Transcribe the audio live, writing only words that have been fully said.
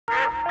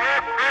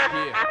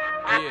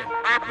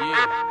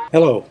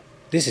Hello,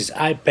 this is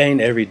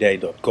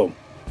ipainteveryday.com.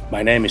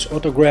 My name is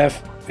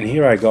Ottograph and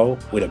here I go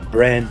with a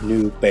brand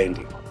new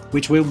painting,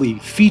 which will be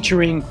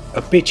featuring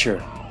a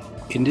picture.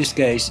 In this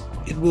case,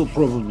 it will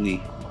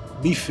probably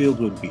be filled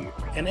with beer.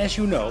 And as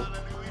you know,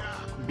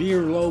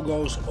 beer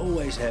logos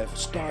always have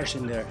stars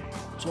in there,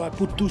 so I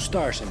put 2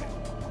 stars in it.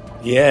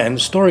 Yeah, and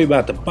the story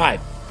about the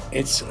pipe,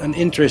 it's an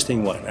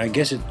interesting one. I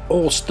guess it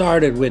all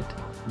started with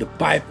the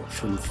pipe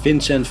from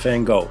Vincent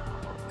van Gogh.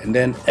 And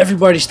then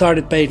everybody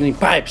started painting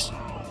pipes,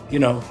 you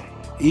know,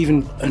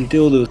 even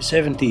until the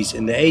 70s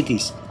and the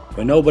 80s,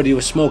 when nobody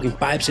was smoking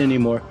pipes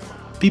anymore.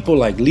 People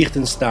like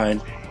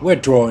Liechtenstein were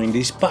drawing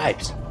these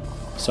pipes.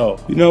 So,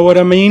 you know what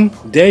I mean?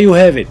 There you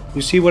have it.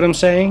 You see what I'm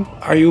saying?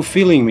 Are you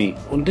feeling me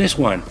on this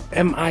one?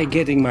 Am I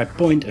getting my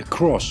point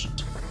across?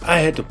 I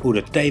had to put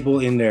a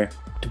table in there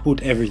to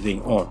put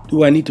everything on.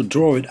 Do I need to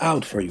draw it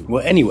out for you?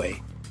 Well,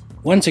 anyway,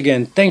 once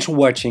again, thanks for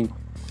watching.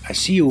 I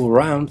see you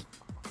around.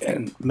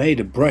 And may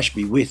the brush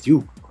be with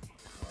you.